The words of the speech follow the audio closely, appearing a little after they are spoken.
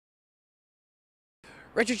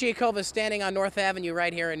Richard Giacovas standing on North Avenue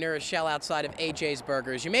right here in Rochelle outside of AJ's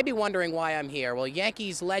Burgers. You may be wondering why I'm here. Well,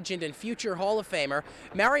 Yankees legend and future Hall of Famer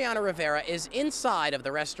Mariano Rivera is inside of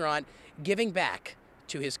the restaurant giving back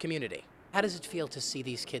to his community. How does it feel to see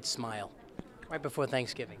these kids smile right before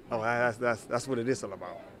Thanksgiving? Oh, that's what it is all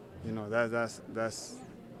about. You know, that's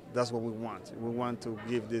what we want. We want to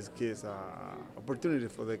give these kids opportunity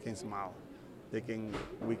for they can smile. We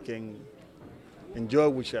can enjoy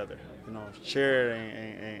with each other, you know, share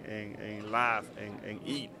and laugh and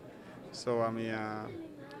eat. So I mean,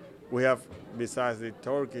 we have, besides the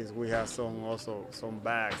turkeys, we have also some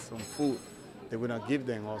bags, some food that we're gonna give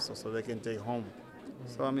them also, so they can take home.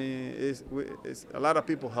 So I mean, it's a lot of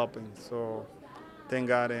people helping. So thank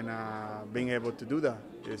God, and being able to do that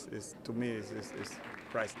is to me is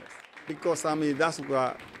priceless. Because I mean, that's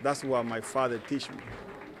what my father teach me.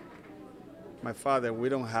 My father, we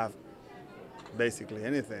don't have basically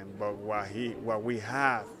anything, but what we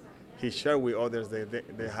have, he shared with others.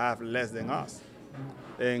 They have less than us.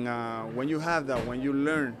 And when you have that, when you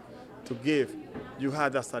learn to give, you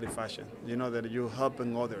have that satisfaction. You know that you're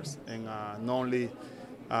helping others, and not only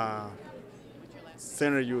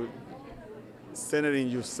centering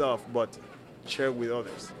yourself, but share with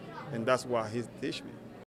others. And that's what he teach me.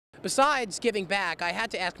 Besides giving back, I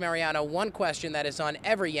had to ask Mariano one question that is on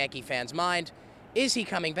every Yankee fan's mind. Is he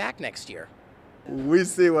coming back next year? We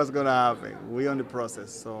see what's going to happen. We're on the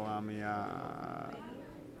process. So, I mean,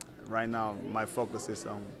 right now, my focus is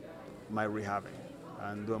on my rehabbing.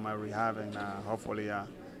 And doing my rehabbing, hopefully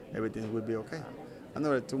everything will be okay.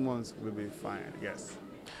 Another 2 months will be fine, I guess.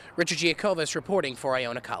 Richard Giacovas reporting for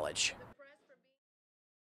Iona College.